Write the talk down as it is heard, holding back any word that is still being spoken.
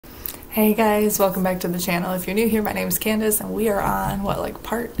Hey guys, welcome back to the channel. If you're new here, my name is Candice and we are on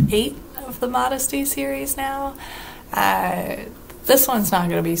part 8 of the Modesty series now. This one's not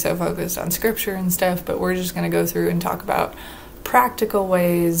going to be so focused on scripture and stuff, but we're just going to go through and talk about practical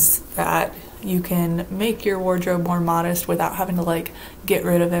ways that you can make your wardrobe more modest without having to get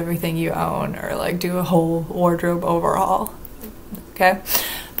rid of everything you own or do a whole wardrobe overhaul. Okay?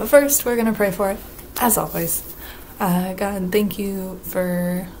 But first, we're going to pray for it, as always. God, thank you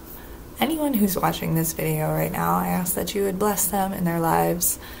for anyone who's watching this video right now. I ask that you would bless them in their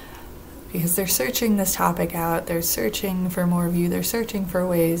lives because they're searching this topic out. They're searching for more of you. They're searching for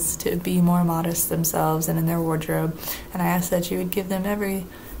ways to be more modest themselves and in their wardrobe. And I ask that you would give them every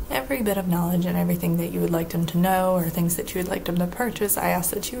bit of knowledge and everything that you would like them to know or things that you would like them to purchase. I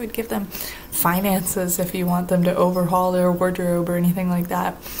ask that you would give them finances if you want them to overhaul their wardrobe or anything like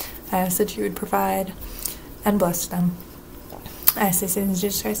that. I ask that you would provide and bless them. I ask this in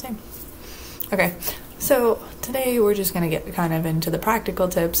Jesus Christ's name. Okay, so today we're just going to get kind of into the practical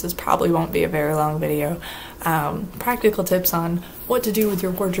tips. This probably won't be a very long video. Practical tips on what to do with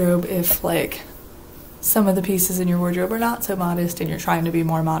your wardrobe if some of the pieces in your wardrobe are not so modest and you're trying to be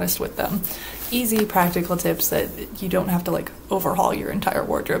more modest with them. Easy practical tips that you don't have to overhaul your entire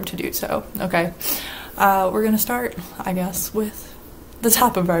wardrobe to do so, okay? We're going to start, I guess, with the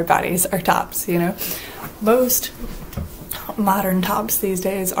top of our bodies, our tops, Most modern tops these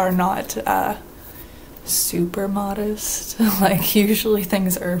days are not super modest. Usually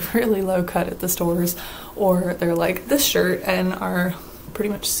things are really low cut at the stores, or they're like this shirt and are pretty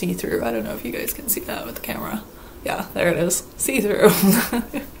much see-through. I don't know if you guys can see that with the camera. Yeah, there it is, see-through.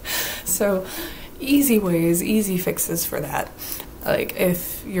 So easy ways, easy fixes for that.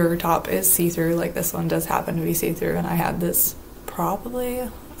 If your top is see-through, this one does happen to be see-through, and I had this I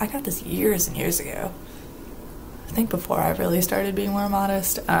got this years and years ago. I think before I really started being more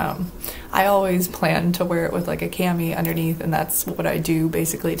modest. I always planned to wear it with a cami underneath, and that's what I do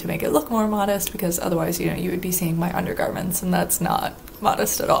basically to make it look more modest, because otherwise, you would be seeing my undergarments, and that's not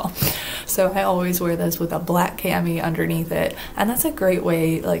modest at all. So I always wear this with a black cami underneath it, and that's a great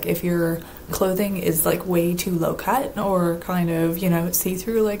way, if your clothing is way too low cut or kind of,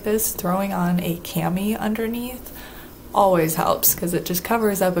 see-through like this, throwing on a cami underneath always helps because it just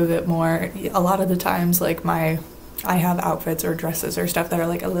covers up a bit more. A lot of the times, I have outfits or dresses or stuff that are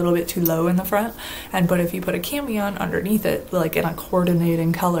a little bit too low in the front, but if you put a cami on underneath it, in a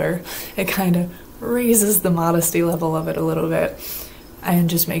coordinating color, it kind of raises the modesty level of it a little bit and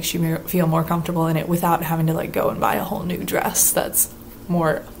just makes you feel more comfortable in it without having to go and buy a whole new dress that's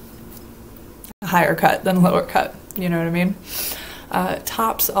more higher cut than lower cut. You know what I mean?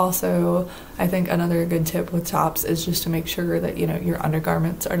 Tops also, I think another good tip with tops is just to make sure that, your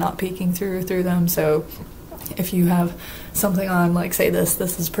undergarments are not peeking through them. So if you have something on, say this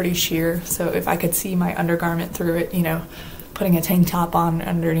is pretty sheer, so if I could see my undergarment through it, putting a tank top on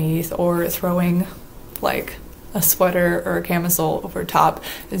underneath or throwing a sweater or a camisole over top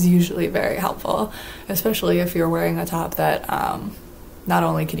is usually very helpful, especially if you're wearing a top that not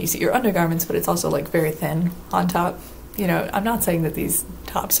only can you see your undergarments, but it's also very thin on top. I'm not saying that these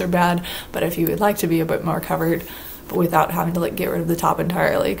tops are bad, but if you would like to be a bit more covered but without having to get rid of the top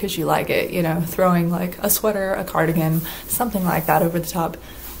entirely because you like it, throwing a sweater, a cardigan, something like that over the top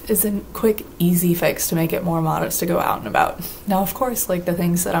is a quick, easy fix to make it more modest to go out and about. Now, of course, the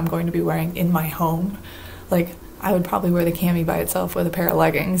things that I'm going to be wearing in my home, I would probably wear the cami by itself with a pair of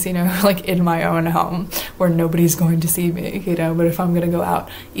leggings, in my own home where nobody's going to see me, but if I'm going to go out,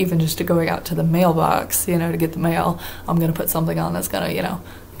 even just to going out to the mailbox, to get the mail, I'm going to put something on that's going to,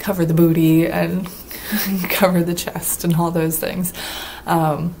 cover the booty and cover the chest and all those things.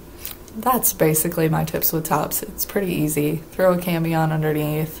 That's basically my tips with tops. It's pretty easy. Throw a cami on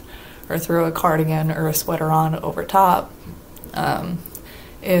underneath or throw a cardigan or a sweater on over top.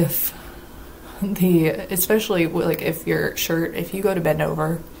 Especially if your shirt, if you go to bend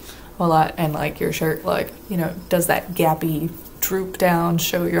over a lot and your shirt does that gappy droop down,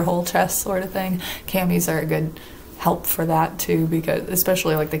 show your whole chest sort of thing, camis are a good help for that too, because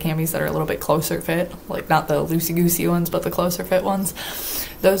especially the camis that are a little bit closer fit, not the loosey-goosey ones but the closer fit ones,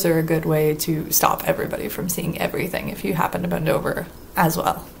 those are a good way to stop everybody from seeing everything if you happen to bend over as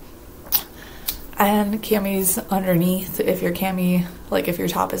well. And camis underneath, if your cami, if your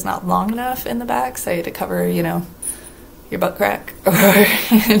top is not long enough in the back, say to cover, your butt crack, or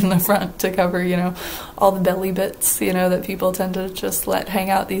in the front to cover, all the belly bits, that people tend to just let hang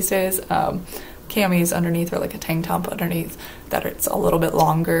out these days, camis underneath or a tank top underneath that it's a little bit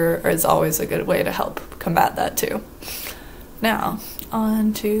longer is always a good way to help combat that too. Now,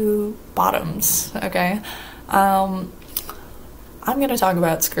 on to bottoms, okay? I'm going to talk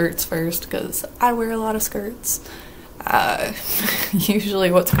about skirts first because I wear a lot of skirts.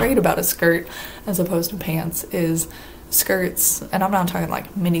 Usually what's great about a skirt as opposed to pants is skirts, and I'm not talking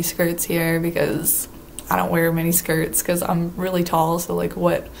like mini skirts here because I don't wear mini skirts because I'm really tall, so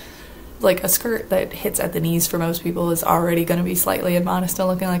like a skirt that hits at the knees for most people is already going to be slightly immodest and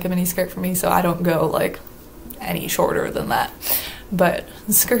looking like a mini skirt for me, so I don't go like any shorter than that. But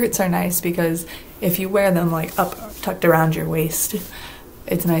skirts are nice because if you wear them like up tucked around your waist,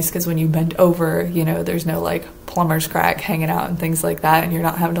 it's nice because when you bend over, you know, there's no like plumber's crack hanging out and things like that, and you're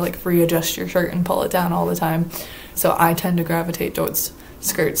not having to like readjust your shirt and pull it down all the time. So I tend to gravitate towards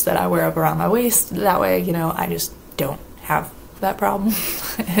skirts that I wear up around my waist. That way, you know, I just don't have that problem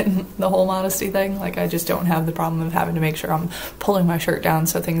in the whole modesty thing. Like, I just don't have the problem of having to make sure I'm pulling my shirt down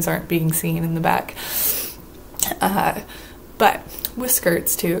so things aren't being seen in the back. But with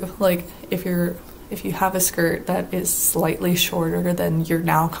skirts too, like if you have a skirt that is slightly shorter than you're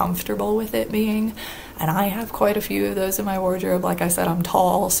now comfortable with it being, and I have quite a few of those in my wardrobe. Like I said, I'm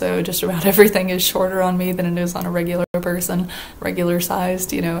tall, so just about everything is shorter on me than it is on a regular person. Regular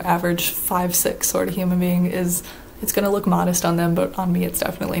sized, you know, average 5'6" sort of human being it's going to look modest on them, but on me it's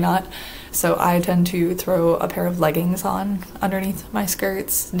definitely not. So I tend to throw a pair of leggings on underneath my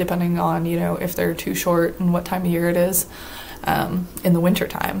skirts, depending on, you know, if they're too short and what time of year it is. In the winter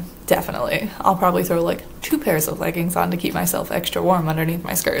time, definitely I'll probably throw like 2 pairs of leggings on to keep myself extra warm underneath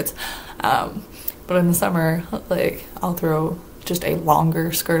my skirts. But in the summer, like, I'll throw just a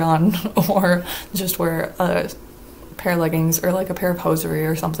longer skirt on or just wear a pair of leggings or like a pair of hosiery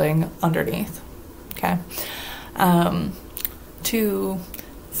or something underneath. Okay. To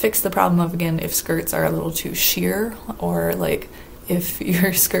fix the problem of, again, if skirts are a little too sheer, or like if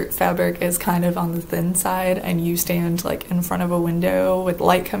your skirt fabric is kind of on the thin side and you stand like in front of a window with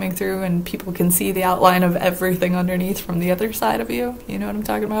light coming through and people can see the outline of everything underneath from the other side of you, you know what I'm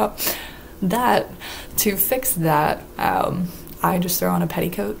talking about? To fix that, I just throw on a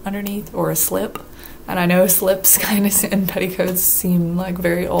petticoat underneath or a slip. And I know slips kind of and petticoats seem like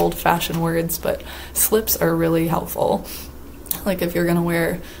very old-fashioned words, but slips are really helpful. Like if you're gonna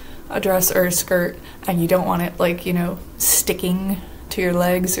wear a dress or a skirt and you don't want it, like, you know, sticking to your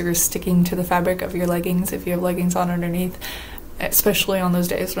legs or sticking to the fabric of your leggings if you have leggings on underneath, especially on those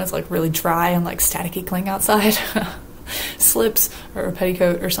days when it's like really dry and like staticky cling outside. Slips or a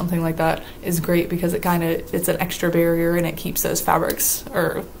petticoat or something like that is great because it's an extra barrier and it keeps those fabrics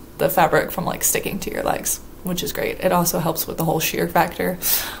or the fabric from like sticking to your legs, which is great. It also helps with the whole sheer factor.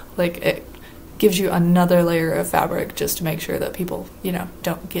 Like, it gives you another layer of fabric just to make sure that people, you know,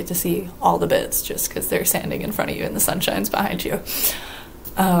 don't get to see all the bits just because they're standing in front of you and the sun shines behind you.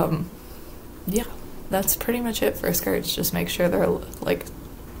 Yeah, that's pretty much it for skirts. Just make sure they're like,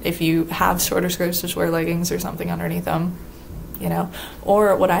 if you have shorter skirts, just wear leggings or something underneath them, you know.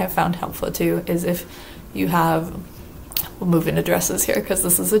 Or what I have found helpful too is if you have, we'll move into dresses here because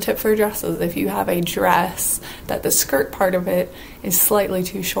this is a tip for dresses. If you have a dress that the skirt part of it is slightly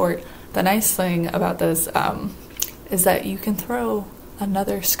too short, the nice thing about this is that you can throw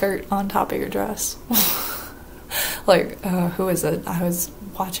another skirt on top of your dress. Like, who is it? I was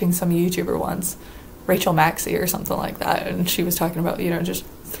watching some YouTuber once, Rachel Maxey or something like that, and she was talking about, you know, just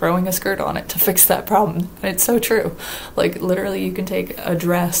throwing a skirt on it to fix that problem. And it's so true. Like, literally, you can take a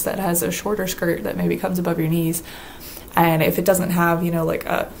dress that has a shorter skirt that maybe comes above your knees, and if it doesn't have, you know, like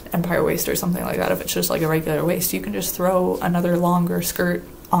a empire waist or something like that, if it's just like a regular waist, you can just throw another longer skirt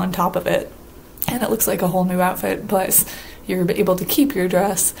on top of it, and it looks like a whole new outfit. Plus, you're able to keep your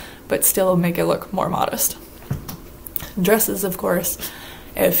dress, but still make it look more modest. Dresses, of course,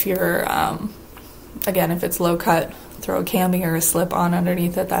 if you're, again, if it's low cut, throw a cami or a slip on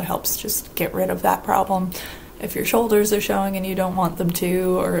underneath it. That helps just get rid of that problem. If your shoulders are showing and you don't want them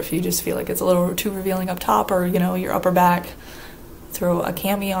to, or if you just feel like it's a little too revealing up top, or, you know, your upper back, throw a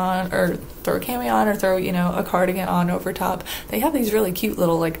cami on, or throw, you know, a cardigan on over top. They have these really cute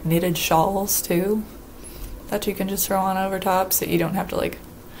little like knitted shawls too that you can just throw on over top, so you don't have to, like,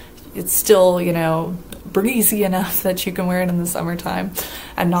 it's still, you know, breezy enough that you can wear it in the summertime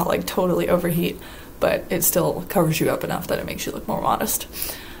and not like totally overheat, but it still covers you up enough that it makes you look more modest.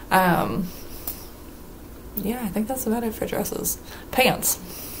 Yeah, I think that's about it for dresses. Pants.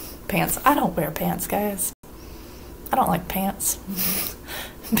 I don't wear pants, guys. I don't like pants.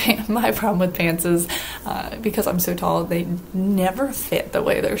 My problem with pants is because I'm so tall, they never fit the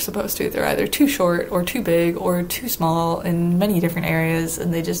way they're supposed to. They're either too short or too big or too small in many different areas,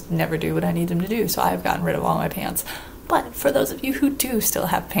 and they just never do what I need them to do. So I've gotten rid of all my pants. But for those of you who do still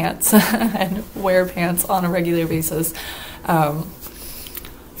have pants and wear pants on a regular basis,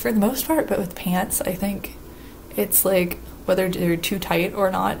 for the most part, but with pants, I think it's like whether they're too tight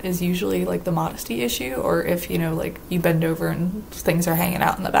or not is usually like the modesty issue, or if, you know, like you bend over and things are hanging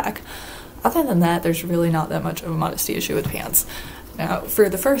out in the back. Other than that, there's really not that much of a modesty issue with pants. Now, for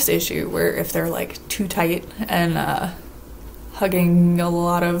the first issue, where if they're like too tight and hugging a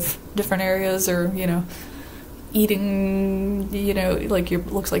lot of different areas, or, you know, eating, you know, like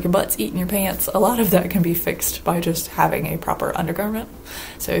looks like your butt's eating your pants, a lot of that can be fixed by just having a proper undergarment.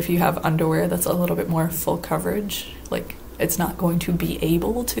 So if you have underwear that's a little bit more full coverage, like it's not going to be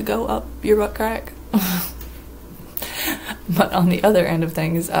able to go up your butt crack. But on the other end of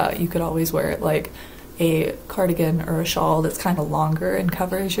things, you could always wear it like a cardigan or a shawl that's kind of longer and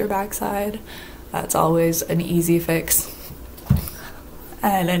covers your backside. That's always an easy fix.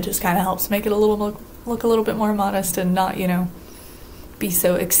 And it just kind of helps make it look a little bit more modest and not, you know, be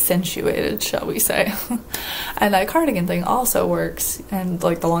so accentuated, shall we say. And that cardigan thing also works, and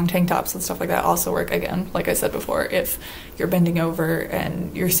like the long tank tops and stuff like that also work, again, like I said before, if you're bending over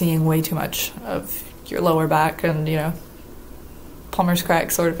and you're seeing way too much of your lower back and, you know, plumber's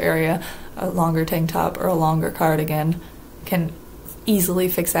crack sort of area, a longer tank top or a longer cardigan can easily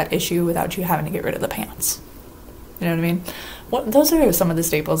fix that issue without you having to get rid of the pants. You know what I mean? Those are some of the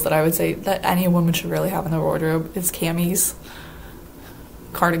staples that I would say that any woman should really have in their wardrobe is camis,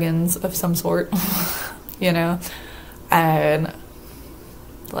 cardigans of some sort, you know, and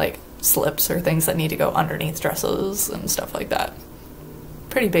like slips or things that need to go underneath dresses and stuff like that.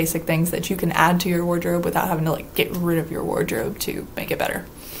 Pretty basic things that you can add to your wardrobe without having to like get rid of your wardrobe to make it better.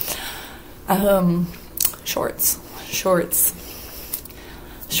 Shorts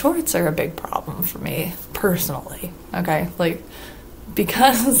are a big problem for me personally, okay? Like,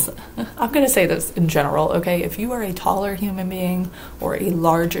 because I'm gonna say this in general, okay? If you are a taller human being or a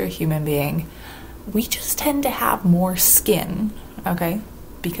larger human being, we just tend to have more skin, okay?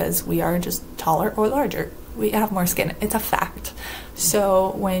 Because we are just taller or larger. We have more skin. It's a fact.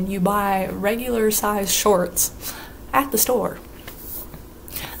 So when you buy regular size shorts at the store,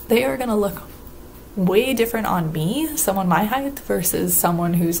 they are gonna look way different on me, someone my height, versus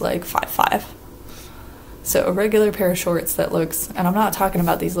someone who's like 5'5". So a regular pair of shorts that looks, and I'm not talking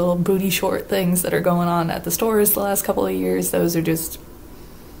about these little booty short things that are going on at the stores the last couple of years. Those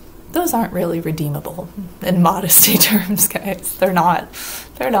aren't really redeemable in modesty terms, guys. They're not.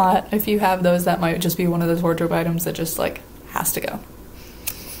 If you have those, that might just be one of those wardrobe items that just like has to go.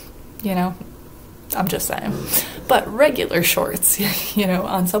 You know? I'm just saying. But regular shorts, you know,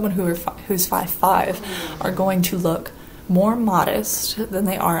 on someone who's 5'5", are going to look more modest than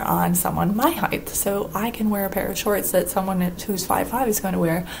they are on someone my height. So I can wear a pair of shorts that someone who's 5'5" is going to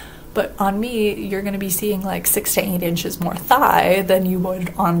wear, but on me, you're going to be seeing like 6 to 8 inches more thigh than you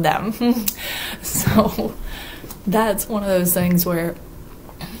would on them. So that's one of those things where,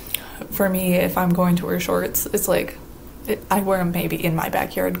 for me, if I'm going to wear shorts, it's like, I wear them maybe in my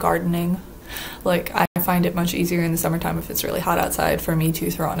backyard gardening. Like, I find it much easier in the summertime if it's really hot outside for me to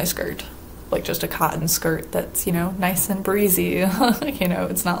throw on a skirt. Like just a cotton skirt that's, you know, nice and breezy. You know,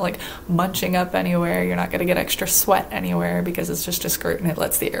 it's not like munching up anywhere. You're not going to get extra sweat anywhere because it's just a skirt and it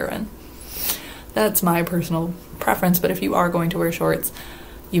lets the air in. That's my personal preference. But if you are going to wear shorts,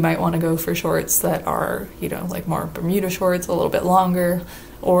 you might want to go for shorts that are, you know, like more Bermuda shorts, a little bit longer.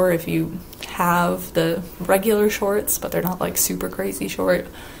 Or if you have the regular shorts, but they're not like super crazy short,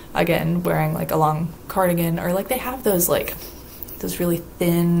 again, wearing like a long cardigan, or like they have those like those really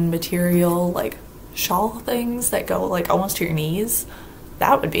thin material like shawl things that go like almost to your knees.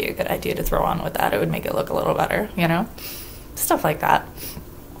 That would be a good idea to throw on with that. It would make it look a little better, you know? Stuff like that.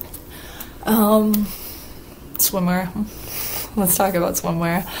 Swimwear. Let's talk about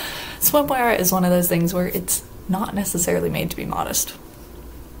swimwear. Swimwear is one of those things where it's not necessarily made to be modest.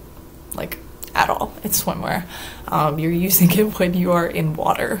 Like, at all. It's swimwear. You're using it when you are in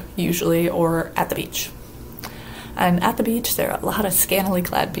water, usually, or at the beach. And at the beach, there are a lot of scantily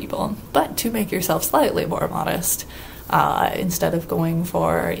clad people. But to make yourself slightly more modest, instead of going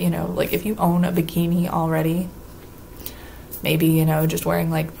for, you know, like if you own a bikini already, maybe, you know, just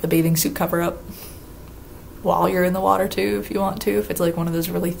wearing like the bathing suit cover up while you're in the water too, if you want to. If it's like one of those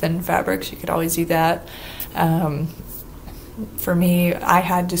really thin fabrics, you could always do that. For me, I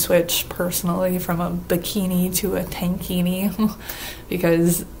had to switch personally from a bikini to a tankini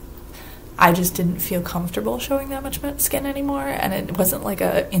because I just didn't feel comfortable showing that much skin anymore, and it wasn't like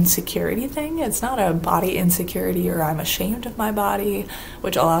a insecurity thing. It's not a body insecurity or I'm ashamed of my body,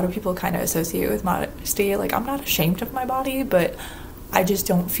 which a lot of people kind of associate with modesty. Like, I'm not ashamed of my body, but I just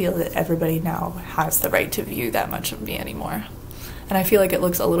don't feel that everybody now has the right to view that much of me anymore. And I feel like it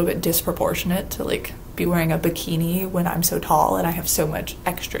looks a little bit disproportionate to like be wearing a bikini when I'm so tall and I have so much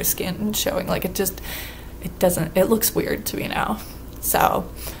extra skin showing. Like, it just, it looks weird to me now. So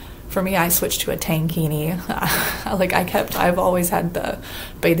for me, I switched to a tankini. I've always had the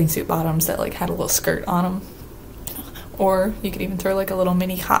bathing suit bottoms that like had a little skirt on them. Or you could even throw like a little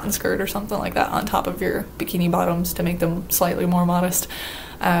mini cotton skirt or something like that on top of your bikini bottoms to make them slightly more modest.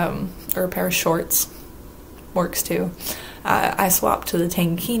 Or a pair of shorts works too. I swapped to the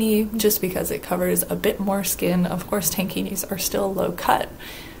tankini just because it covers a bit more skin. Of course, tankinis are still low cut,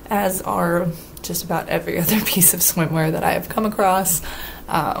 as are just about every other piece of swimwear that I have come across.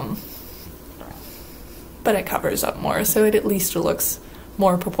 But it covers up more, so it at least looks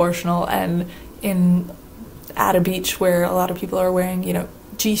more proportional. And at a beach where a lot of people are wearing, you know,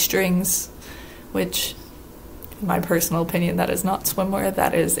 G-strings, which, in my personal opinion, that is not swimwear,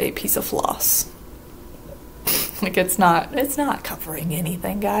 that is a piece of floss. Like, it's not covering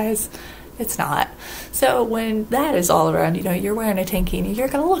anything, guys. It's not. So when that is all around, you know, you're wearing a tankini, you're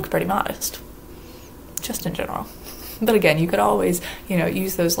gonna look pretty modest, just in general. But again, you could always, you know,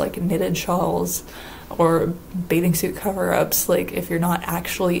 use those like knitted shawls or bathing suit cover-ups, like if you're not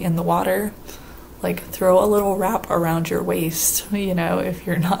actually in the water. Like, throw a little wrap around your waist, you know, if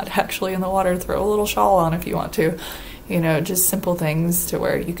you're not actually in the water, throw a little shawl on if you want to. You know, just simple things to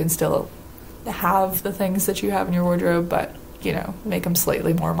where you can still have the things that you have in your wardrobe, but, you know, make them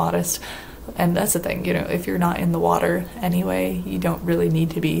slightly more modest. And that's the thing, you know, if you're not in the water anyway, you don't really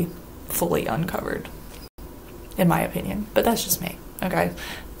need to be fully uncovered, in my opinion. But that's just me, okay?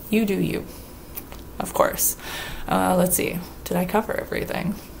 You do you, of course. Let's see, did I cover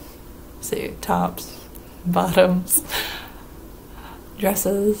everything? See, tops, bottoms,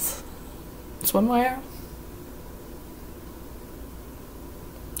 dresses, swimwear.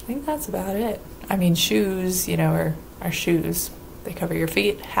 I think that's about it. I mean, shoes, you know, are shoes. They cover your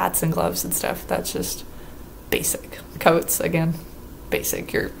feet, hats and gloves and stuff. That's just basic. Coats, again,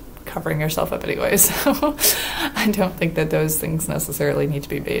 basic. You're covering yourself up anyway, so I don't think that those things necessarily need to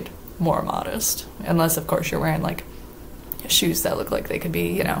be made more modest. Unless, of course, you're wearing, like, shoes that look like they could be,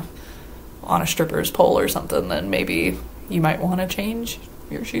 you know, on a stripper's pole or something, then maybe you might want to change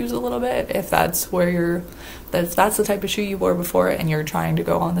your shoes a little bit. If that's where that's the type of shoe you wore before and you're trying to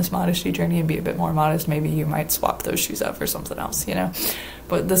go on this modesty journey and be a bit more modest, maybe you might swap those shoes out for something else, you know.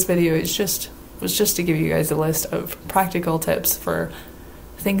 But this video was just to give you guys a list of practical tips for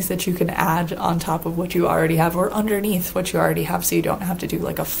things that you can add on top of what you already have or underneath what you already have, so you don't have to do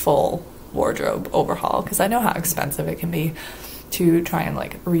like a full wardrobe overhaul, because I know how expensive it can be to try and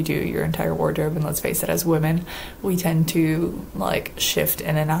like redo your entire wardrobe. And let's face it, as women, we tend to like shift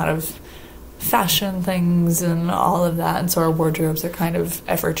in and out of fashion things and all of that, and so our wardrobes are kind of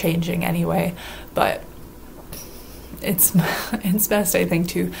ever changing anyway. But it's best, I think,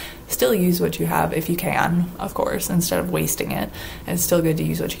 to still use what you have if you can, of course, instead of wasting it. And it's still good to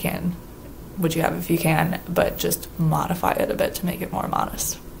use what you have if you can, but just modify it a bit to make it more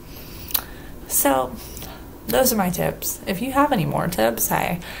modest. So those are my tips. If you have any more tips,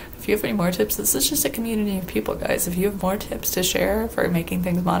 if you have any more tips, this is just a community of people, guys. If you have more tips to share for making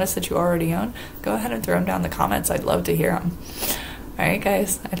things modest that you already own, go ahead and throw them down in the comments. I'd love to hear them. All right,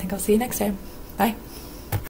 guys, I think I'll see you next time. Bye.